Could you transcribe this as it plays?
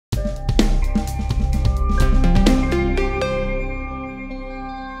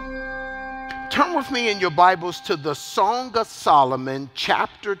Turn with me in your Bibles to the Song of Solomon,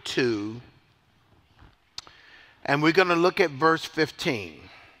 chapter 2, and we're going to look at verse 15.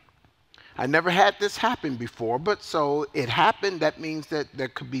 I never had this happen before, but so it happened. That means that there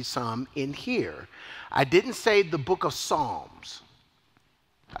could be some in here. I didn't say the book of Psalms.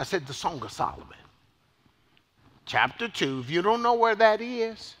 I said the Song of Solomon. Chapter 2, if you don't know where that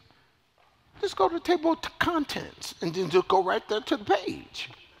is, just go to the table of contents and then just go right there to the page.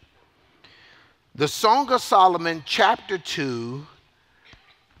 The Song of Solomon, chapter 2,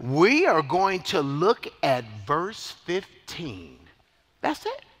 we are going to look at verse 15. That's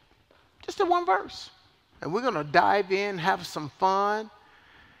it. Just the one verse. And we're going to dive in, have some fun.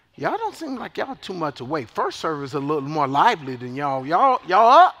 Y'all don't seem like y'all too much awake. First service is a little more lively than y'all. Y'all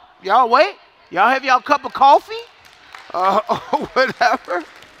up? Y'all awake? Y'all have y'all cup of coffee? Or whatever.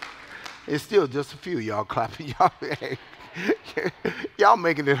 It's still just a few y'all clapping. Y'all, hey, y'all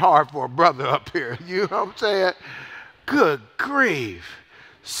making it hard for a brother up here. You know what I'm saying? Good grief.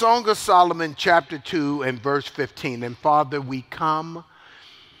 Song of Solomon, chapter 2 and verse 15. And Father, we come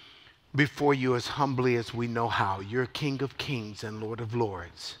before you as humbly as we know how. You're King of kings and Lord of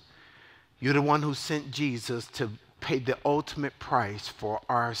lords. You're the one who sent Jesus to pay the ultimate price for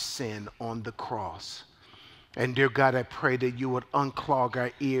our sin on the cross. And dear God, I pray that you would unclog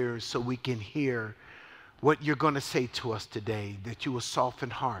our ears so we can hear what you're going to say to us today, that you will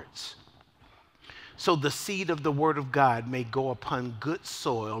soften hearts, so the seed of the word of God may go upon good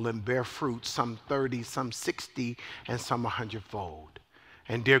soil and bear fruit, some 30, some 60, and some 100-fold.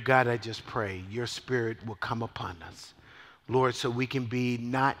 And dear God, I just pray your spirit will come upon us, Lord, so we can be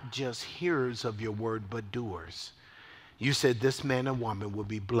not just hearers of your word, but doers. You said this man and woman will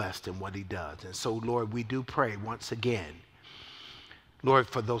be blessed in what he does. And so, Lord, we do pray once again, Lord,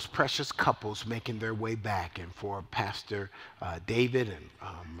 for those precious couples making their way back, and for Pastor David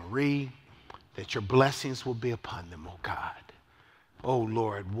and Marie, that your blessings will be upon them, oh God. Oh,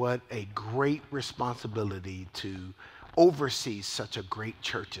 Lord, what a great responsibility to oversee such a great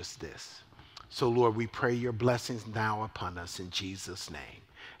church as this. So, Lord, we pray your blessings now upon us in Jesus' name.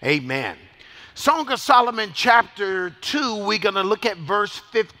 Amen. Song of Solomon, chapter 2, we're going to look at verse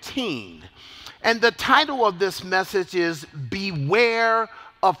 15. And the title of this message is Beware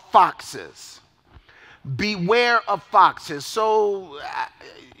of Foxes. Beware of foxes. So,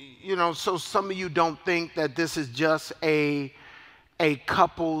 so some of you don't think that this is just a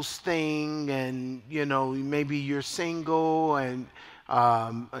couples thing, and, maybe you're single and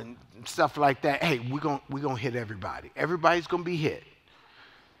stuff like that. Hey, we're gonna hit everybody. Everybody's going to be hit.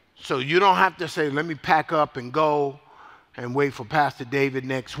 So you don't have to say, let me pack up and go and wait for Pastor David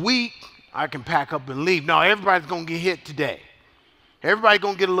next week. I can pack up and leave. No, everybody's going to get hit today. Everybody's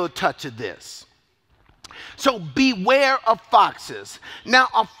going to get a little touch of this. So beware of foxes. Now,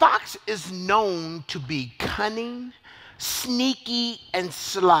 a fox is known to be cunning, sneaky, and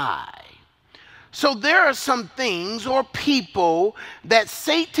sly. So there are some things or people that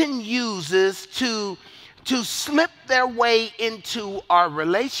Satan uses to slip their way into our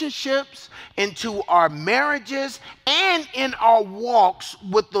relationships, into our marriages, and in our walks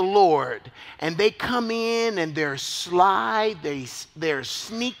with the Lord. And they come in and they're sly, they're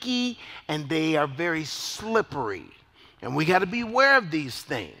sneaky, and they are very slippery. And we got to be aware of these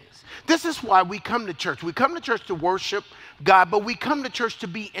things. This is why we come to church. We come to church to worship God, but we come to church to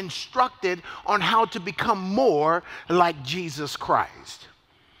be instructed on how to become more like Jesus Christ.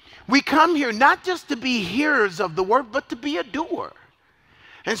 We come here not just to be hearers of the word, but to be a doer.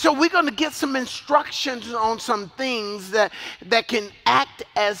 And so we're going to get some instructions on some things that can act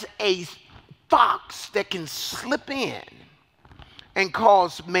as a fox that can slip in and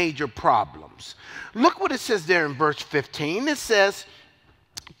cause major problems. Look what it says there in verse 15. It says,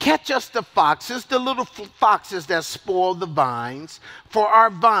 catch us the foxes, the little foxes that spoil the vines, for our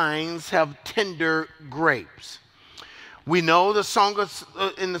vines have tender grapes. We know in the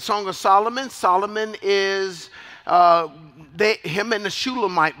Song of Solomon, Solomon is him and the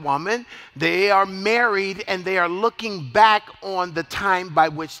Shulamite woman. They are married, and they are looking back on the time by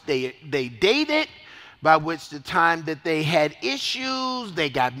which they dated, by which the time that they had issues, they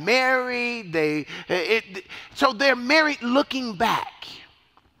got married. So they're married looking back.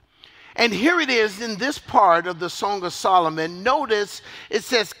 And here it is in this part of the Song of Solomon. Notice it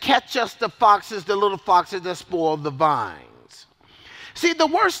says, catch us the foxes, the little foxes that spoil the vines. See, the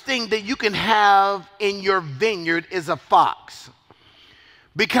worst thing that you can have in your vineyard is a fox,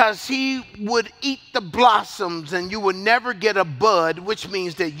 because he would eat the blossoms and you would never get a bud, which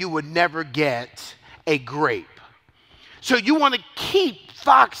means that you would never get a grape. So you want to keep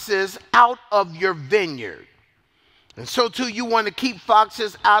foxes out of your vineyard. And so too, you want to keep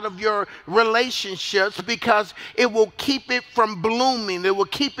foxes out of your relationships because it will keep it from blooming. It will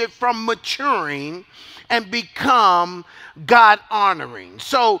keep it from maturing and become God honoring.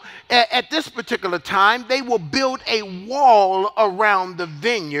 So at this particular time, they will build a wall around the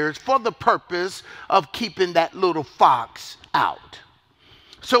vineyards for the purpose of keeping that little fox out.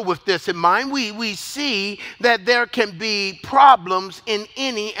 So with this in mind, we see that there can be problems in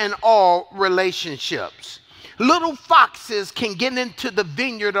any and all relationships. Little foxes can get into the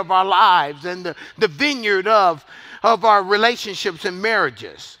vineyard of our lives and the vineyard of our relationships and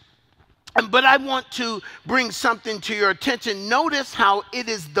marriages. But I want to bring something to your attention. Notice how it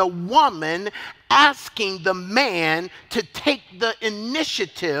is the woman asking the man to take the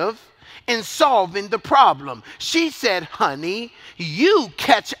initiative in solving the problem. She said, honey, you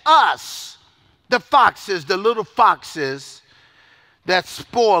catch us, the foxes, the little foxes, that's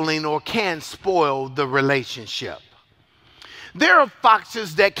spoiling or can spoil the relationship. There are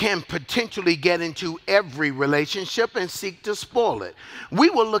foxes that can potentially get into every relationship and seek to spoil it. We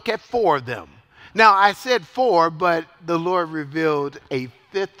will look at 4 of them. Now, I said 4, but the Lord revealed a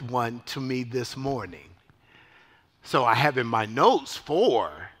 5th one to me this morning. So I have in my notes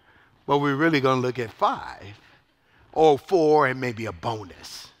 4, but we're really going to look at 5, or 4 and maybe a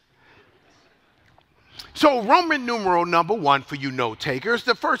bonus. So Roman numeral number 1 for you note takers,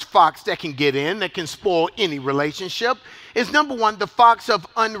 the first fox that can get in, that can spoil any relationship, is number 1, the fox of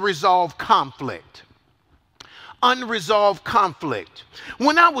unresolved conflict. Unresolved conflict.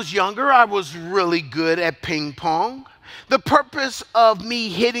 When I was younger, I was really good at ping pong. The purpose of me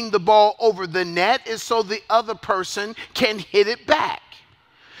hitting the ball over the net is so the other person can hit it back.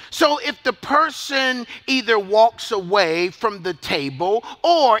 So if the person either walks away from the table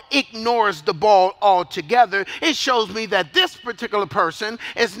or ignores the ball altogether, it shows me that this particular person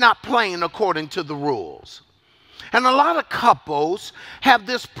is not playing according to the rules. And a lot of couples have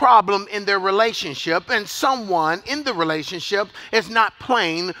this problem in their relationship, and someone in the relationship is not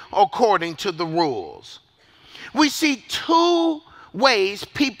playing according to the rules. We see 2 ways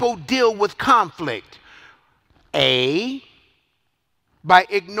people deal with conflict. A, by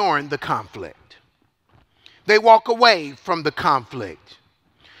ignoring the conflict. They walk away from the conflict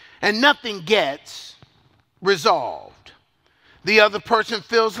and nothing gets resolved. The other person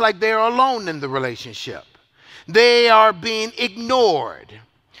feels like they're alone in the relationship. They are being ignored.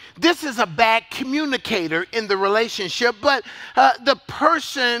 This is a bad communicator in the relationship, but the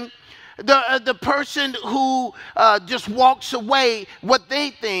person who just walks away, what they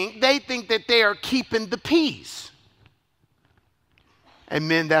think that they are keeping the peace. And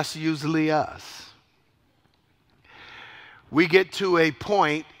men, that's usually us. We get to a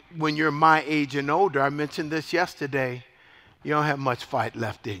point when you're my age and older, I mentioned this yesterday, you don't have much fight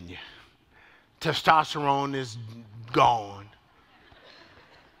left in you. Testosterone is gone.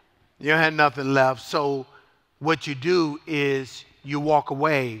 You don't have nothing left. So what you do is you walk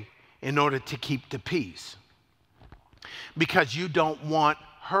away in order to keep the peace. Because you don't want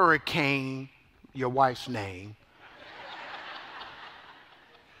Hurricane, your wife's name,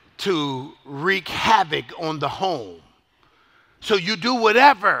 to wreak havoc on the home. So you do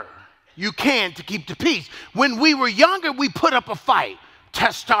whatever you can to keep the peace. When we were younger, we put up a fight.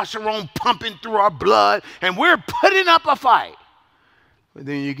 Testosterone pumping through our blood, and we're putting up a fight. But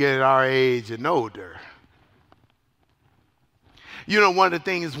then you get our age and older. You know, one of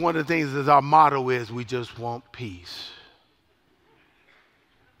the things is our motto is we just want peace.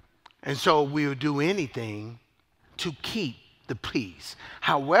 And so we'll do anything to keep the peace.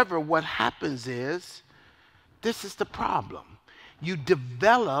 However, what happens is, this is the problem. You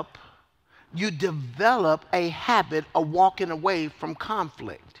develop a habit of walking away from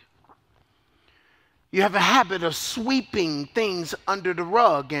conflict. You have a habit of sweeping things under the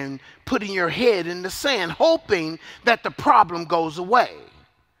rug and putting your head in the sand, hoping that the problem goes away,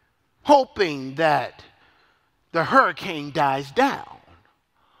 hoping that the hurricane dies down,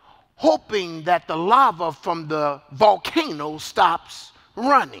 hoping that the lava from the volcano stops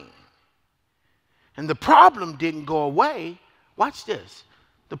running. And the problem didn't go away. Watch this.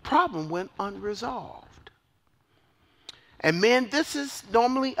 The problem went unresolved. And men, this is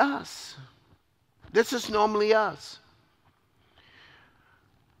normally us. This is normally us.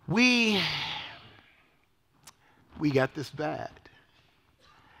 We got this bad.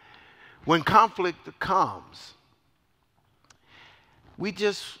 When conflict comes,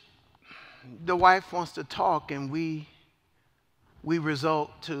 the wife wants to talk, and we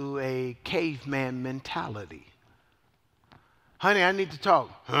result to a caveman mentality. Honey, I need to talk.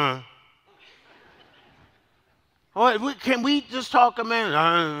 Huh? Oh, can we just talk a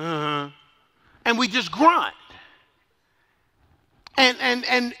minute? And we just grunt.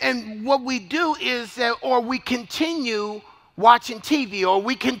 And what we do is that, or we continue watching TV, or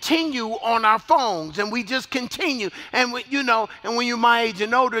we continue on our phones, and we just continue. And and when you're my age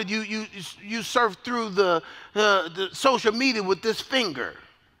and older, you surf through the social media with this finger,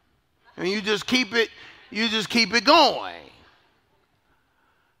 and you just keep it going.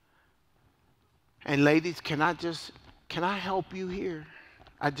 And ladies, can I help you here?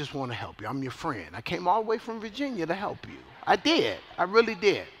 I just want to help you. I'm your friend. I came all the way from Virginia to help you. I did. I really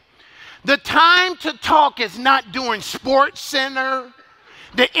did. The time to talk is not during Sports Center,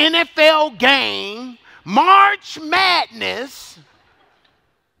 the NFL game, March Madness,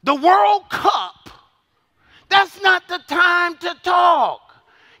 the World Cup. That's not the time to talk.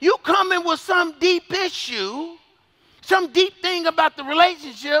 You come in with some deep issue, some deep thing about the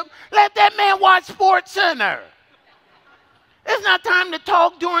relationship, let that man watch Sports Center. It's not time to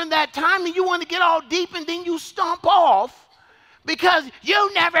talk during that time, and you want to get all deep, and then you stomp off because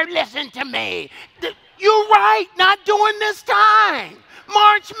you never listened to me. You're right, not during this time.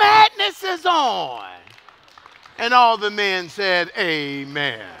 March Madness is on. And all the men said,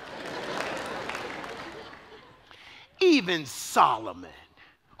 amen. Even Solomon,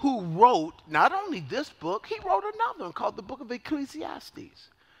 who wrote not only this book, he wrote another one called the Book of Ecclesiastes.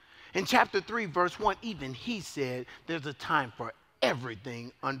 In chapter 3, verse 1, even he said there's a time for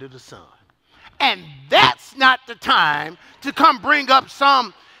everything under the sun. And that's not the time to come bring up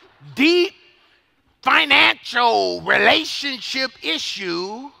some deep financial relationship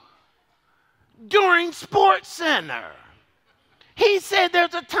issue during Sports Center. He said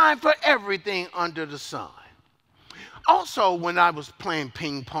there's a time for everything under the sun. Also, when I was playing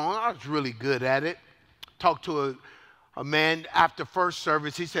ping pong, I was really good at it. Talked to a man after first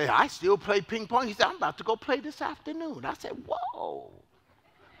service. He said, I still play ping pong. He said, I'm about to go play this afternoon. I said, whoa.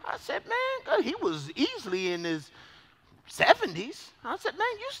 I said, man, he was easily in his 70s. I said, man,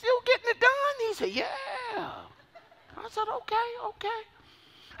 you still getting it done? He said, yeah. I said, okay.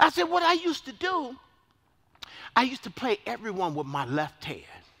 I said, what I used to do, I used to play everyone with my left hand.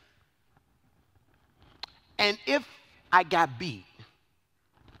 And if I got beat,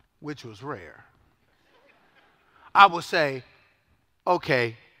 which was rare, I would say,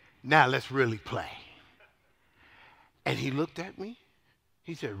 okay, now let's really play. And he looked at me.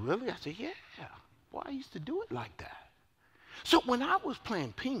 He said, really? I said, yeah. Well, I used to do it like that. So when I was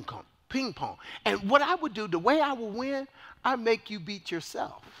playing ping pong, and what I would do, the way I would win, I'd make you beat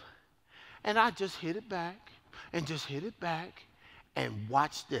yourself. And I just hit it back and just hit it back. And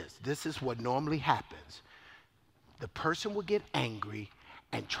watch this. This is what normally happens. The person will get angry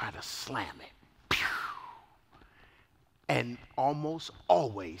and try to slam it. Pew! And almost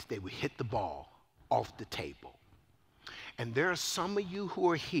always they would hit the ball off the table. And there are some of you who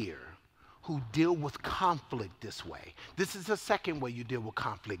are here who deal with conflict this way. This is the second way you deal with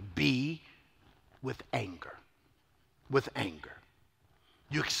conflict. Be with anger. With anger.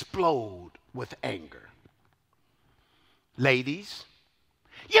 You explode with anger. Ladies,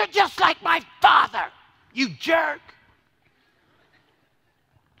 you're just like my father, you jerk.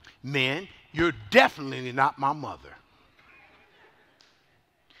 Men, you're definitely not my mother.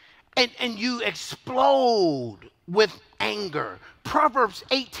 And you explode with anger. Proverbs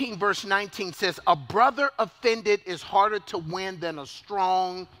 18, verse 19 says, a brother offended is harder to win than a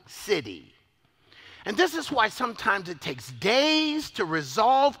strong city. And this is why sometimes it takes days to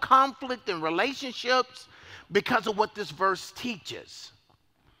resolve conflict in relationships because of what this verse teaches.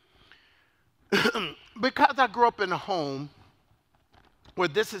 Because I grew up in a home where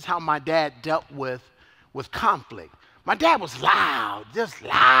this is how my dad dealt with conflict. My dad was loud, just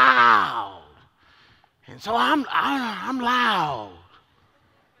loud. And so I'm loud.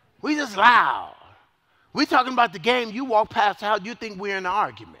 We just loud. We talking about the game. You walk past the house, you think we're in an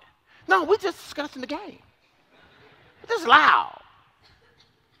argument. No, we're just discussing the game. We're just loud.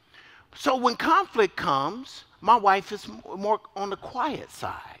 So when conflict comes, my wife is more on the quiet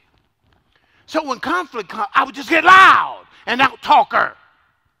side. So when conflict comes, I would just get loud and out-talk her.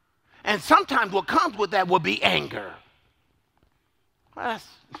 And sometimes what comes with that will be anger. Well,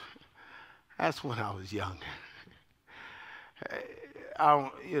 that's when I was younger.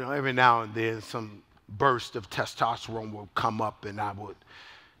 Every now and then some burst of testosterone will come up and I would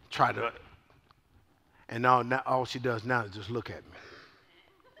try to, and now all she does now is just look at me.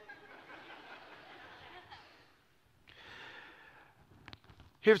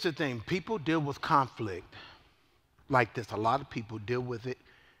 Here's the thing, people deal with conflict like this. A lot of people deal with it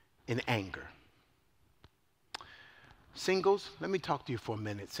in anger. Singles, let me talk to you for a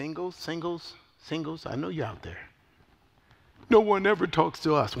minute. Singles, I know you're out there. No one ever talks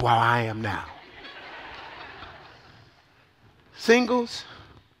to us. Well, I am now. Singles,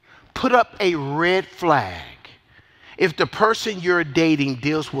 put up a red flag if the person you're dating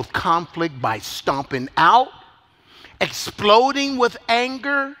deals with conflict by stomping out, exploding with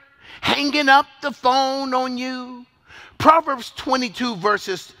anger, hanging up the phone on you. Proverbs 22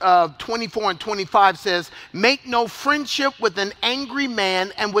 verses 24 and 25 says, make no friendship with an angry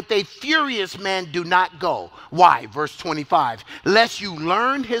man, and with a furious man do not go. Why? Verse 25, lest you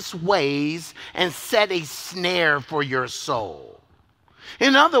learn his ways and set a snare for your soul.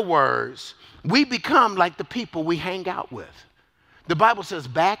 In other words, we become like the people we hang out with. The Bible says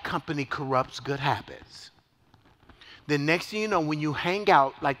bad company corrupts good habits. The next thing you know, when you hang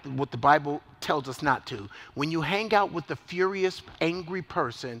out, like what the Bible tells us not to, when you hang out with the furious, angry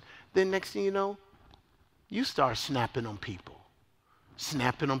person, then next thing you know, you start snapping on people.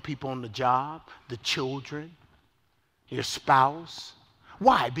 Snapping on people on the job, the children, your spouse.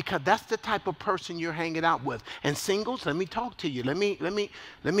 Why? Because that's the type of person you're hanging out with. And singles, let me talk to you. Let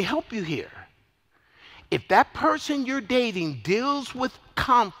me help you here. If that person you're dating deals with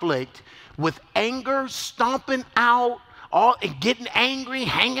conflict, with anger, stomping out, and getting angry,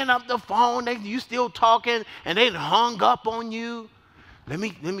 hanging up the phone, you still talking, and they hung up on you, let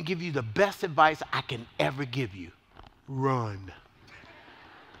me give you the best advice I can ever give you. Run.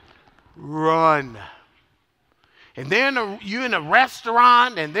 Run. And then you're in a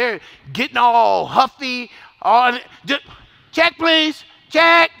restaurant, and they're getting all huffy. Just, check, please.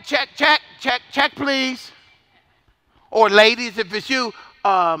 Check, please. Or ladies, if it's you,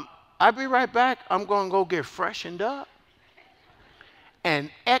 I'll be right back. I'm going to go get freshened up.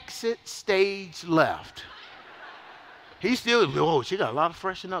 And exit stage left. He still, oh, she got a lot of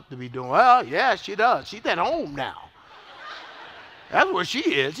freshening up to be doing. Well, yeah, she does. She's at home now. That's where she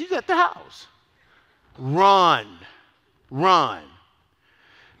is. She's at the house. Run. Run.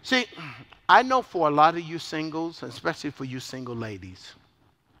 See, I know for a lot of you singles, especially for you single ladies,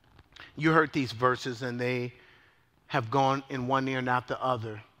 you heard these verses and they have gone in one ear and out the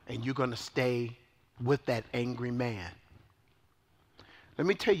other, and you're going to stay with that angry man. Let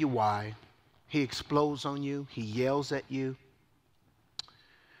me tell you why. He explodes on you. He yells at you.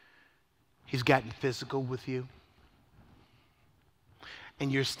 He's gotten physical with you.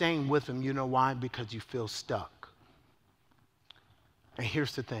 And you're staying with him. You know why? Because you feel stuck. And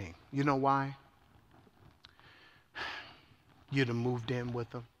here's the thing. You know why? You'd have moved in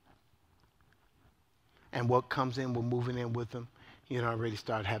with him. And what comes in with moving in with him, you already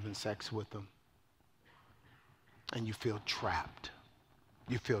start having sex with them. And you feel trapped.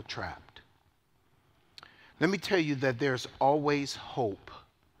 You feel trapped. Let me tell you that there's always hope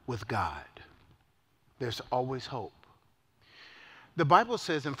with God. There's always hope. The Bible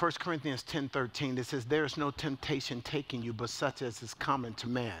says in 1 Corinthians 10:13, it says, there is no temptation taking you but such as is common to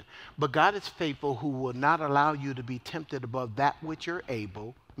man. But God is faithful, who will not allow you to be tempted above that which you're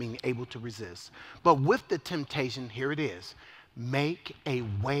able, meaning able to resist. But with the temptation, here it is, make a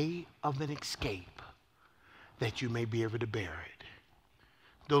way of an escape that you may be able to bear it.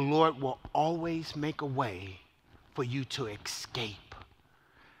 The Lord will always make a way for you to escape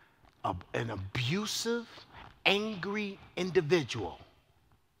an abusive, angry individual.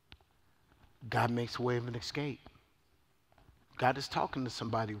 God makes a way of an escape. God is talking to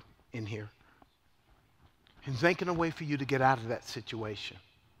somebody in here. He's making a way for you to get out of that situation.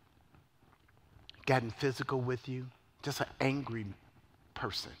 Gotten physical with you, just an angry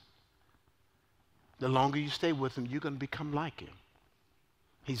person. The longer you stay with him, you're going to become like him.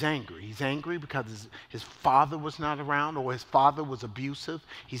 He's angry. He's angry because his father was not around, or his father was abusive.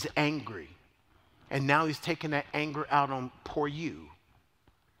 He's angry. And now he's taking that anger out on poor you.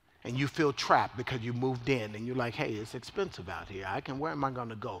 And you feel trapped because you moved in and you're like, hey, it's expensive out here. Where am I going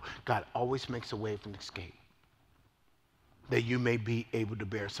to go? God always makes a way of an escape that you may be able to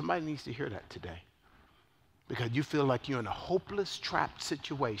bear. Somebody needs to hear that today. Because you feel like you're in a hopeless, trapped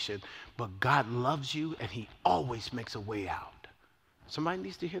situation, but God loves you and he always makes a way out. Somebody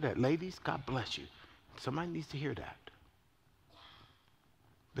needs to hear that. Ladies, God bless you. Somebody needs to hear that.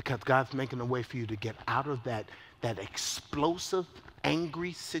 Because God's making a way for you to get out of that explosive,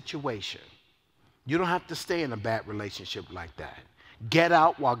 angry situation. You don't have to stay in a bad relationship like that. Get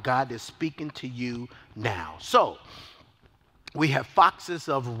out while God is speaking to you now. So, we have foxes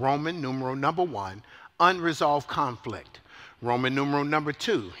of Roman numeral number 1, unresolved conflict. Roman numeral number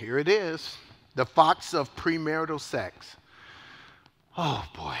 2, here it is, the fox of premarital sex. Oh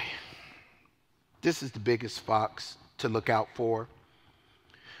boy, this is the biggest fox to look out for.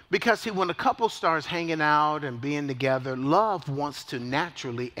 Because see, when a couple starts hanging out and being together, love wants to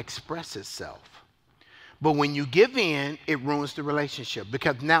naturally express itself. But when you give in, it ruins the relationship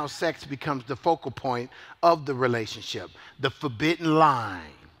because now sex becomes the focal point of the relationship. The forbidden line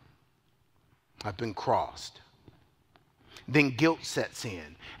has been crossed. Then guilt sets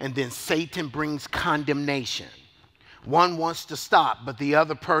in, and then Satan brings condemnation. One wants to stop, but the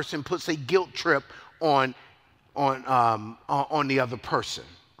other person puts a guilt trip on the other person.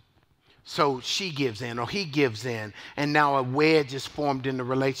 So she gives in or he gives in, and now a wedge is formed in the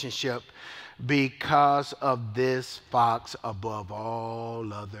relationship because of this fox above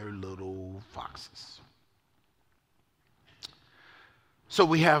all other little foxes. So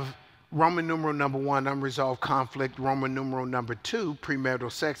we have Roman numeral number 1, unresolved conflict. Roman numeral number 2,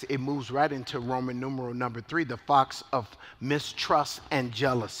 premarital sex. It moves right into Roman numeral number 3, the fox of mistrust and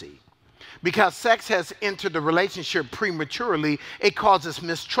jealousy. Because sex has entered the relationship prematurely, it causes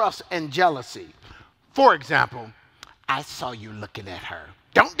mistrust and jealousy. For example, I saw you looking at her.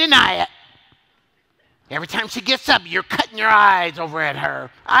 Don't deny it. Every time she gets up, you're cutting your eyes over at her.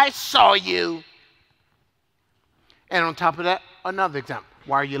 I saw you. And on top of that, another example.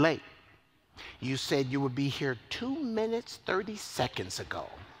 Why are you late? You said you would be here 2 minutes, 30 seconds ago.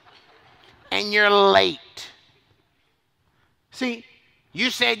 And you're late. See, you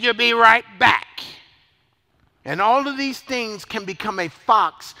said you'll be right back. And all of these things can become a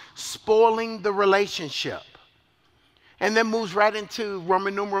fox spoiling the relationship. And then moves right into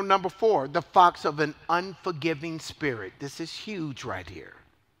Roman numeral number 4, the fox of an unforgiving spirit. This is huge right here.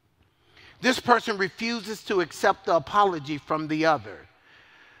 This person refuses to accept the apology from the other.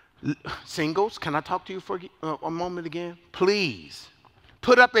 Singles, can I talk to you for a moment again? Please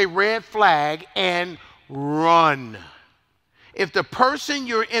put up a red flag and run. If the person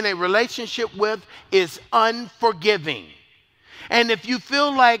you're in a relationship with is unforgiving, and if you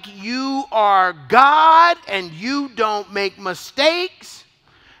feel like you are God and you don't make mistakes,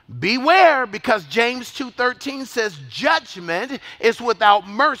 beware, because James 2:13 says judgment is without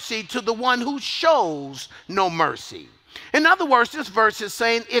mercy to the one who shows no mercy. In other words, this verse is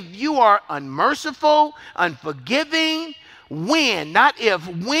saying if you are unmerciful, unforgiving, when, not if,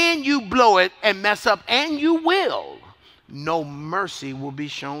 when you blow it and mess up, and you will, no mercy will be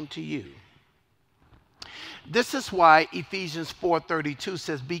shown to you. This is why Ephesians 4:32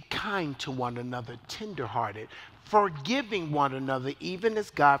 says, be kind to one another, tenderhearted, forgiving one another, even as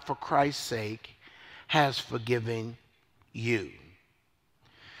God, for Christ's sake, has forgiven you.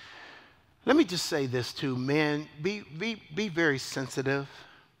 Let me just say this too, men, be very sensitive.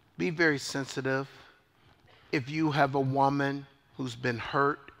 Be very sensitive if you have a woman who's been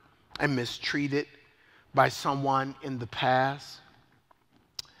hurt and mistreated by someone in the past.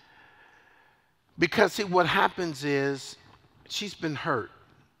 Because see, what happens is she's been hurt.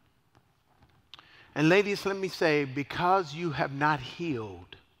 And ladies, let me say, because you have not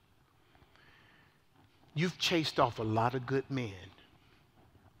healed, you've chased off a lot of good men.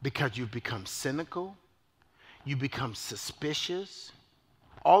 Because you've become cynical, you become suspicious.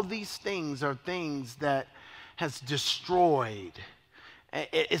 All these things are things that has destroyed.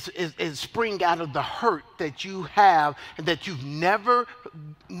 It spring out of the hurt that you have and that you've never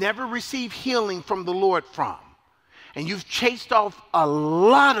received healing from the Lord from. And you've chased off a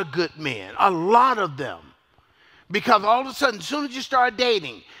lot of good men, a lot of them. Because all of a sudden, as soon as you start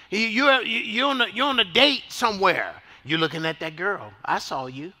dating, you're on a date somewhere. You're looking at that girl. I saw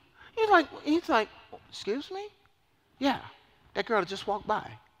you. He's like, excuse me? Yeah. That girl just walked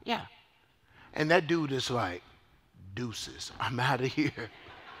by. Yeah. And that dude is like, deuces. I'm out of here.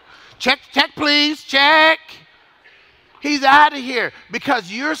 Check, please. Check. He's out of here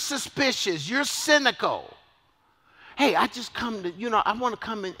because you're suspicious. You're cynical. Hey, I just come to, I want to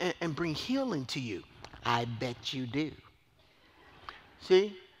come and bring healing to you. I bet you do.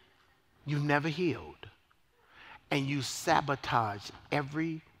 See? You've never healed. And you sabotage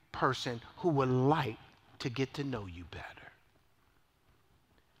every person who would like to get to know you better.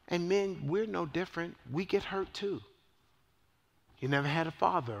 And men, we're no different. We get hurt too. You never had a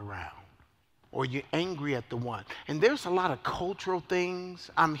father around, or you're angry at the one. And there's a lot of cultural things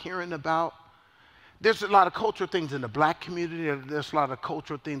I'm hearing about. There's a lot of cultural things in the black community. There's a lot of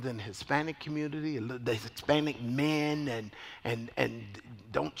cultural things in the Hispanic community. The Hispanic men and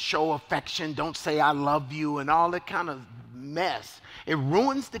don't show affection, don't say I love you, and all that kind of mess. It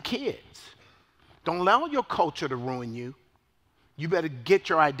ruins the kids. Don't allow your culture to ruin you. You better get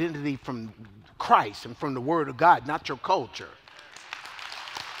your identity from Christ and from the Word of God, not your culture.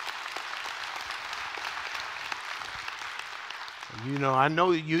 I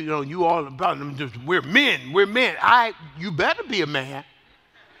know you all about them. We're men. You better be a man.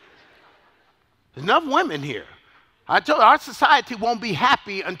 There's enough women here. I told you, our society won't be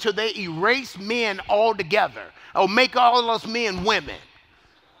happy until they erase men altogether or make all of us men women.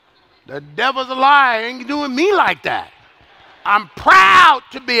 The devil's a liar. Ain't doing me like that. I'm proud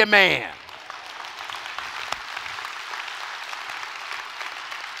to be a man.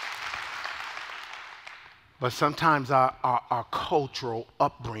 But sometimes our cultural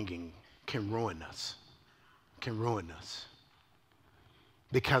upbringing can ruin us,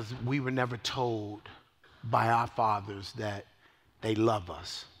 because we were never told by our fathers that they love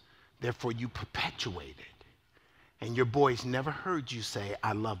us. Therefore, you perpetuate it. And your boys never heard you say,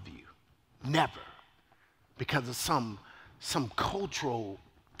 I love you. Never. Because of some cultural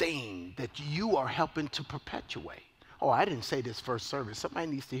thing that you are helping to perpetuate. Oh, I didn't say this first service. Somebody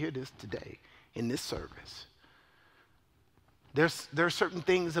needs to hear this today in this service. There are certain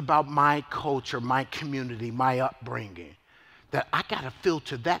things about my culture, my community, my upbringing that I got to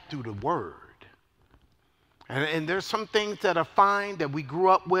filter that through the word. And there's some things that are fine that we grew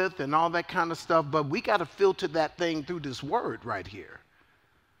up with and all that kind of stuff, but we got to filter that thing through this word right here.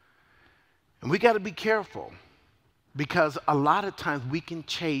 And we got to be careful, because a lot of times we can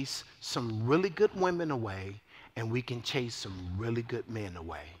chase some really good women away and we can chase some really good men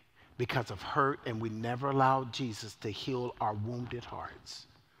away because of hurt, and we never allowed Jesus to heal our wounded hearts.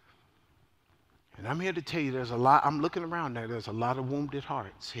 And I'm here to tell you, there's a lot, I'm looking around there, there's a lot of wounded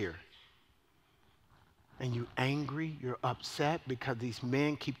hearts here. And you're angry, you're upset because these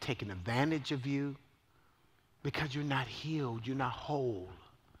men keep taking advantage of you, because you're not healed, you're not whole.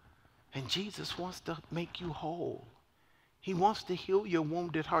 And Jesus wants to make you whole. He wants to heal your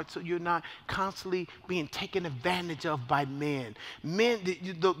wounded heart so you're not constantly being taken advantage of by men.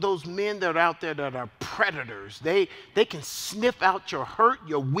 Those men that are out there that are predators, they can sniff out your hurt,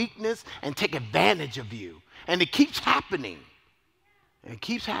 your weakness, and take advantage of you. And it keeps happening. And it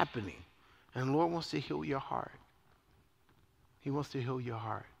keeps happening. And the Lord wants to heal your heart. He wants to heal your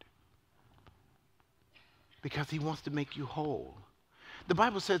heart. Because he wants to make you whole. The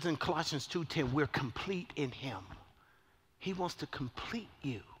Bible says in Colossians 2:10, we're complete in him. He wants to complete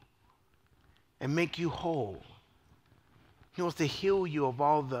you and make you whole. He wants to heal you of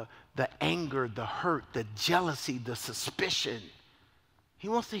all the anger, the hurt, the jealousy, the suspicion. He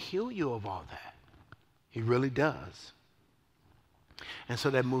wants to heal you of all that. He really does. And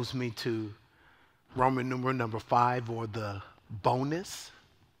so that moves me to Roman numeral number 5, or the bonus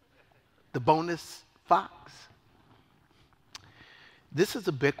fox. This is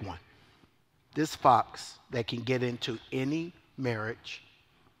a big one. This fox that can get into any marriage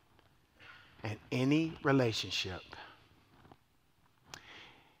and any relationship.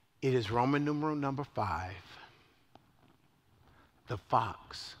 It is Roman numeral number 5, the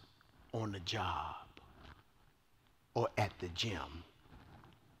fox on the job or at the gym.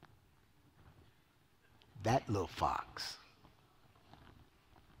 That little fox.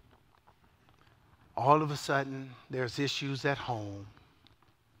 All of a sudden, there's issues at home.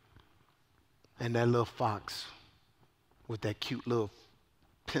 And that little fox with that cute little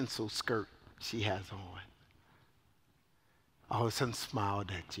pencil skirt she has on, all of a sudden smiled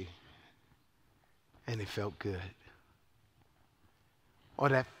at you. And it felt good. Or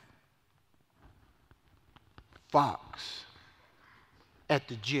that fox at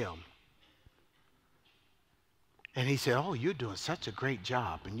the gym. And he said, oh, you're doing such a great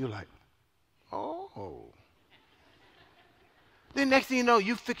job. And you're like, oh. Then next thing you know,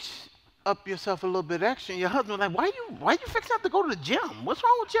 you fix up yourself a little bit extra, and your husband's like, why you fixing up to go to the gym? What's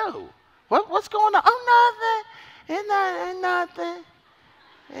wrong with you? What's going on? Oh, nothing. It's nothing.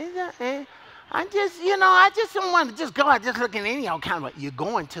 It's nothing. I just don't want to just go out just looking any old kind of way. You're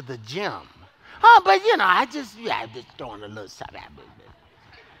going to the gym. Oh, but I'm just throwing a little something at me.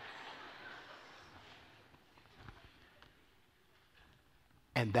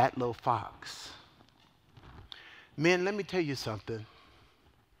 And that little fox. Men, let me tell you something.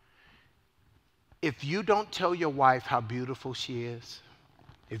 If you don't tell your wife how beautiful she is,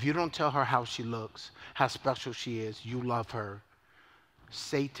 if you don't tell her how she looks, how special she is, you love her,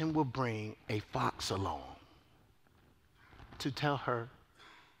 Satan will bring a fox along to tell her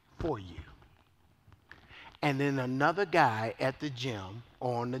for you. And then another guy at the gym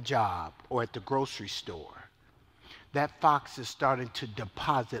or on the job or at the grocery store, that fox is starting to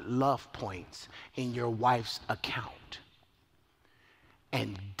deposit love points in your wife's account.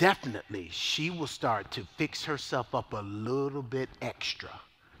 And definitely, she will start to fix herself up a little bit extra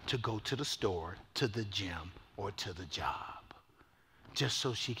to go to the store, to the gym, or to the job, just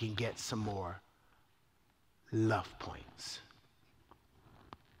so she can get some more love points.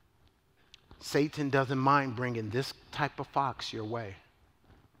 Satan doesn't mind bringing this type of fox your way.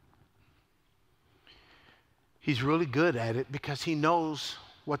 He's really good at it because he knows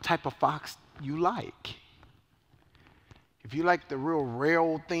what type of fox you like. If you like the real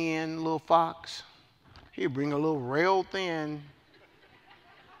rail thin little fox, he'll bring a little rail thin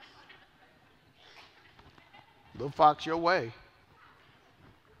little fox your way.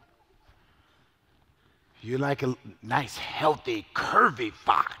 If you like a nice, healthy, curvy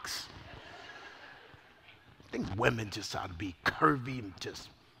fox, I think women just ought to be curvy and just.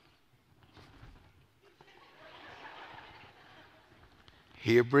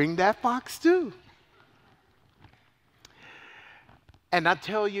 He'll bring that fox too. And I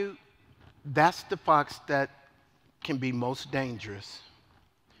tell you, that's the fox that can be most dangerous.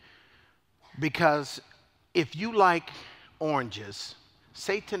 Because if you like oranges,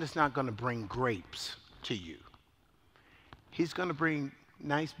 Satan is not going to bring grapes to you. He's going to bring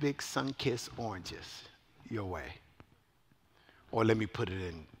nice big sun-kissed oranges your way. Or let me put it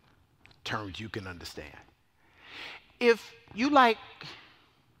in terms you can understand. If you like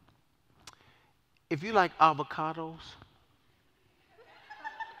avocados,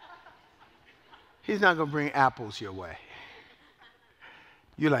 he's not going to bring apples your way.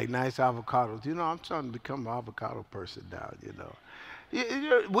 You like nice avocados. You know, I'm trying to become an avocado person now, you know.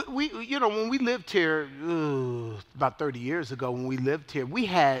 When we lived here, about 30 years ago, when we lived here, we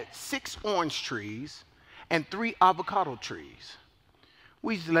had 6 orange trees and 3 avocado trees.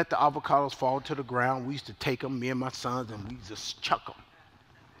 We used to let the avocados fall to the ground. We used to take them, me and my sons, and we just chuck them.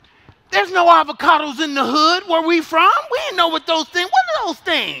 There's no avocados in the hood where we from. We didn't know what those things, what are those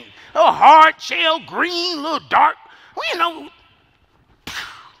things? Oh, hard shell, green, little dark. We didn't know.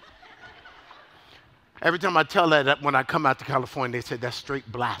 Every time I tell that when I come out to California, they say that's straight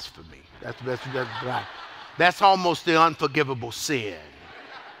blasphemy. That's almost the unforgivable sin.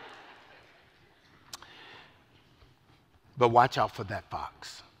 But watch out for that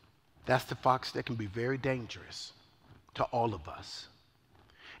fox. That's the fox that can be very dangerous to all of us.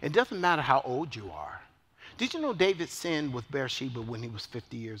 It doesn't matter how old you are. Did you know David sinned with Bathsheba when he was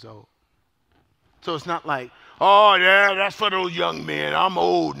 50 years old? So it's not like, oh, yeah, that's for those young men. I'm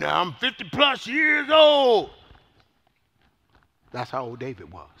old now. I'm 50 plus years old. That's how old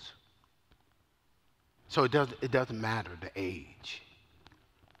David was. So it doesn't matter the age.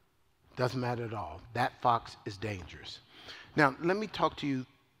 It doesn't matter at all. That fox is dangerous. Now, let me talk to you,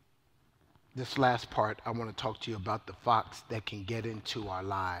 this last part, I want to talk to you about the fox that can get into our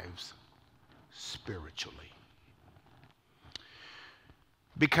lives spiritually.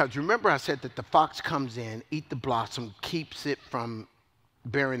 Because remember I said that the fox comes in, eat the blossom, keeps it from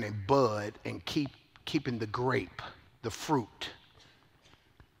bearing a bud, and keeping the grape, the fruit,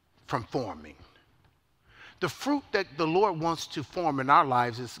 from forming. The fruit that the Lord wants to form in our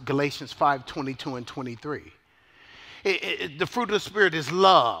lives is Galatians 5:22 and 23. The fruit of the Spirit is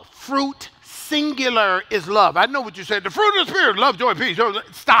love. Fruit, singular, is love. I know what you said. The fruit of the Spirit, love, joy, peace.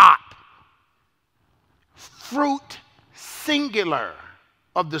 Stop. Fruit, singular,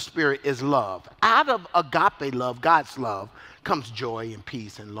 of the Spirit is love. Out of agape love, God's love, comes joy and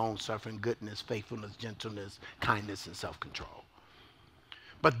peace and long-suffering, goodness, faithfulness, gentleness, kindness, and self-control.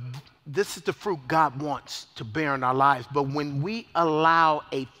 But this is the fruit God wants to bear in our lives. But when we allow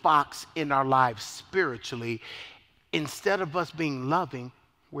a fox in our lives spiritually, instead of us being loving,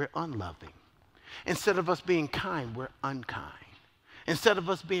 we're unloving. Instead of us being kind, we're unkind. Instead of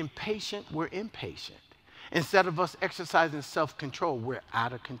us being patient, we're impatient. Instead of us exercising self-control, we're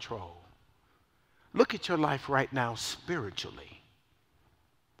out of control. Look at your life right now spiritually.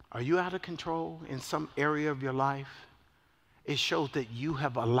 Are you out of control in some area of your life? It shows that you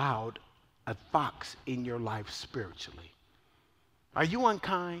have allowed a fox in your life spiritually. Are you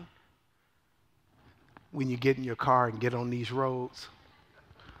unkind when you get in your car and get on these roads?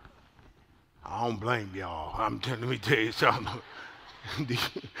 I don't blame y'all. Let me tell you something.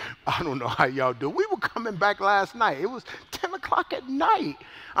 I don't know how y'all do. We were coming back last night. It was 10 o'clock at night.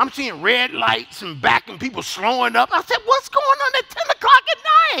 I'm seeing red lights and back and people slowing up. I said, what's going on at 10 o'clock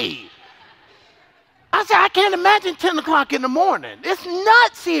at night? I said, I can't imagine 10 o'clock in the morning. It's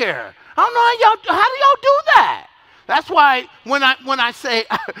nuts here. I don't know how do y'all do that? That's why when I say,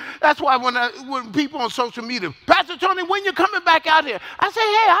 when people on social media, Pastor Tony, when you coming back out here? I say,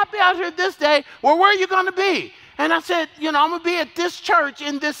 hey, I'll be out here this day. Well, where are you going to be? And I said, I'm going to be at this church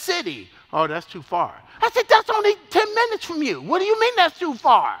in this city. Oh, that's too far. I said, that's only 10 minutes from you. What do you mean that's too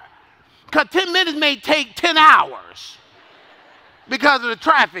far? Because 10 minutes may take 10 hours because of the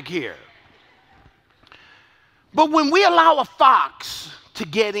traffic here. But when we allow a fox to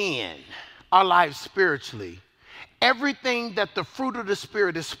get in our lives spiritually, everything that the fruit of the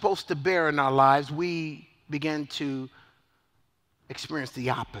Spirit is supposed to bear in our lives, we begin to experience the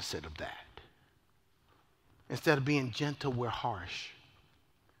opposite of that. Instead of being gentle, we're harsh.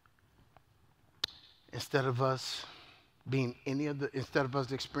 Instead of us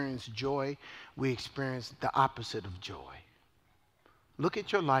experiencing joy, we experience the opposite of joy. Look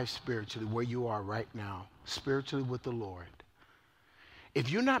at your life spiritually, where you are right now, spiritually with the Lord. If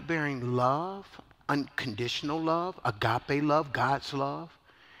you're not bearing love, unconditional love, agape love, God's love,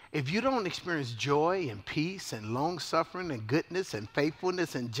 if you don't experience joy and peace and long suffering and goodness and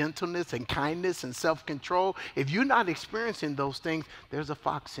faithfulness and gentleness and kindness and self-control, if you're not experiencing those things, there's a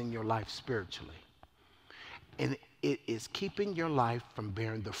fox in your life spiritually. And it is keeping your life from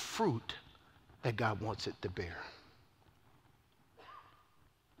bearing the fruit that God wants it to bear.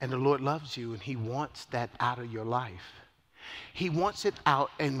 And the Lord loves you, and he wants that out of your life. He wants it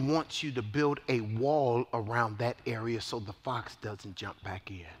out and wants you to build a wall around that area so the fox doesn't jump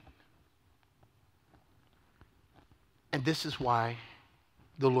back in. And this is why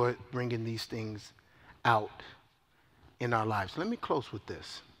the Lord bringing these things out in our lives. Let me close with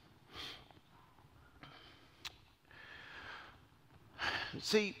this.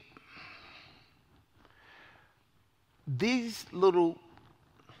 See, these little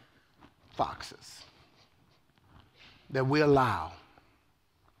foxes that we allow,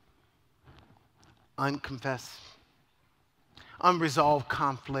 unconfessed, unresolved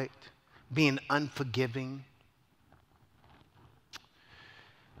conflict, being unforgiving,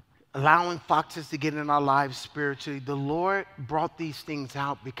 allowing foxes to get in our lives spiritually, the Lord brought these things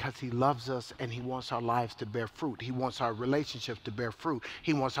out because he loves us and he wants our lives to bear fruit. He wants our relationships to bear fruit.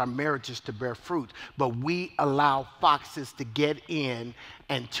 He wants our marriages to bear fruit. But we allow foxes to get in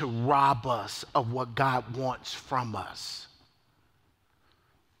and to rob us of what God wants from us.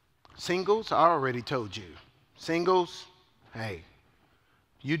 Singles, I already told you. Singles, hey,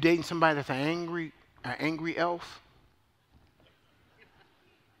 you dating somebody that's an angry elf?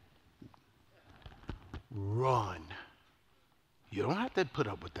 Run. You don't have to put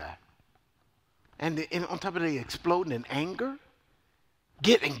up with that. And on top of the exploding in anger,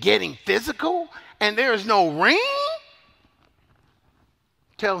 getting physical, and there is no ring,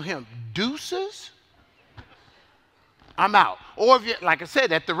 tell him, deuces, I'm out. Or if you, like I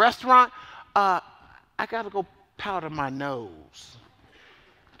said, at the restaurant, I got to go powder my nose.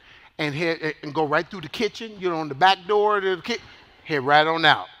 And go right through the kitchen, on the back door to the kitchen, head right on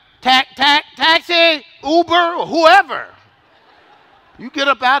out. Taxi, Uber, or whoever. You get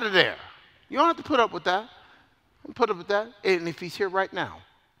up out of there. You don't have to put up with that. Put up with that. And if he's here right now,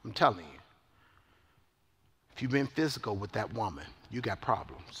 I'm telling you, if you've been physical with that woman, you got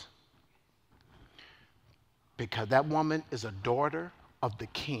problems. Because that woman is a daughter of the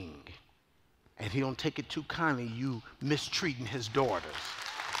king. And he don't take it too kindly, you mistreating his daughters.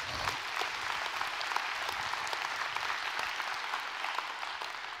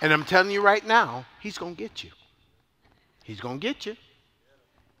 And I'm telling you right now, he's going to get you. He's going to get you.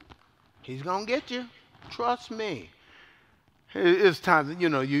 He's going to get you. Trust me. It's time,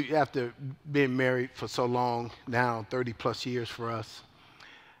 you after being married for so long now, 30 plus years for us,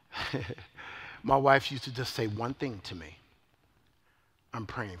 my wife used to just say one thing to me. I'm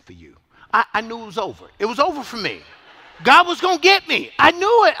praying for you. I knew it was over. It was over for me. God was going to get me. I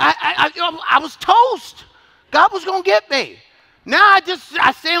knew it. I was toast. God was going to get me. Now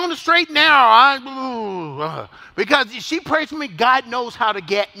I stay on the straight and narrow. Because she prays for me, God knows how to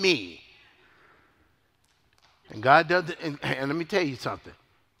get me. And God does it. And let me tell you something.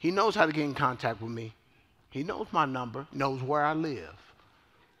 He knows how to get in contact with me. He knows my number, knows where I live.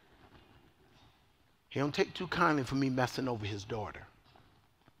 He don't take too kindly for me messing over his daughter.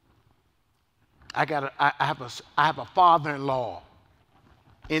 I have a father-in-law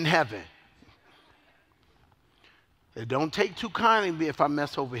in heaven. It don't take too kindly if I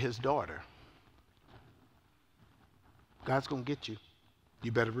mess over his daughter. God's going to get you.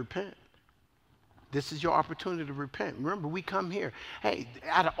 You better repent. This is your opportunity to repent. Remember, we come here. Hey,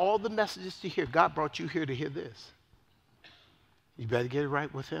 out of all the messages to hear, God brought you here to hear this. You better get it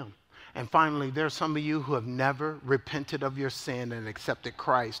right with him. And finally, there are some of you who have never repented of your sin and accepted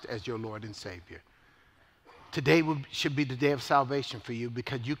Christ as your Lord and Savior. Today should be the day of salvation for you,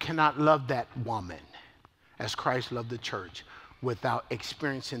 because you cannot love that woman as Christ loved the church without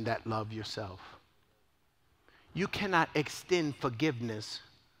experiencing that love yourself. You cannot extend forgiveness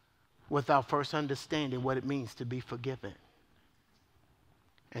without first understanding what it means to be forgiven.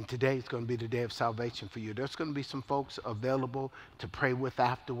 And today is going to be the day of salvation for you. There's going to be some folks available to pray with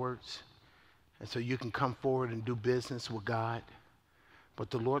afterwards. And so you can come forward and do business with God. But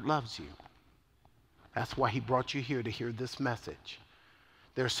the Lord loves you. That's why he brought you here to hear this message.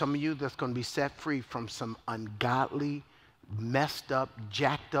 There's some of you that's going to be set free from some ungodly messed up,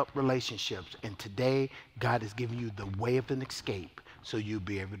 jacked up relationships. And today, God is giving you the way of an escape so you'll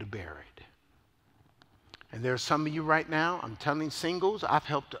be able to bear it. And there are some of you right now, I'm telling singles, I've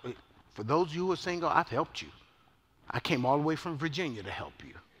helped. For those of you who are single, I've helped you. I came all the way from Virginia to help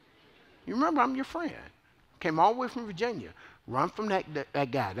you. You remember, I'm your friend. Came all the way from Virginia. Run from that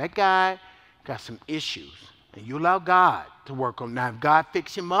guy. That guy got some issues. And you allow God to work on them. Now, if God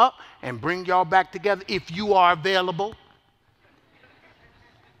fix him up and bring y'all back together, if you are available,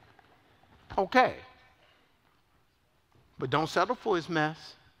 okay. But don't settle for his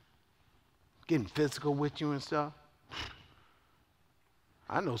mess. Getting physical with you and stuff.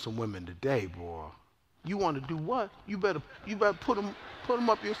 I know some women today, boy. You want to do what? You better put them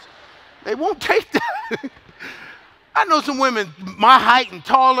up your. They won't take that. I know some women my height and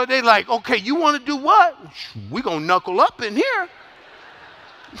taller. They like, okay, you want to do what? We gonna knuckle up in here.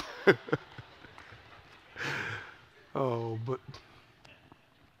 Oh, but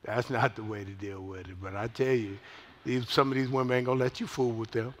that's not the way to deal with it. But I tell you, some of these women ain't gonna let you fool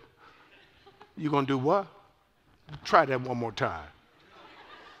with them. You gonna do what? Try that one more time.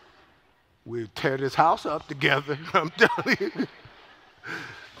 We'll tear this house up together. I'm telling you.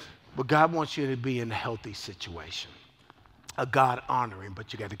 But God wants you to be in a healthy situation. A God honoring,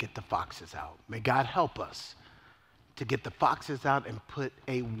 but you got to get the foxes out. May God help us to get the foxes out and put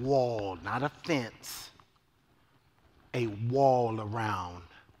a wall, not a fence, a wall around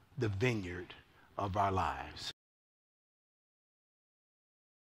the vineyard of our lives.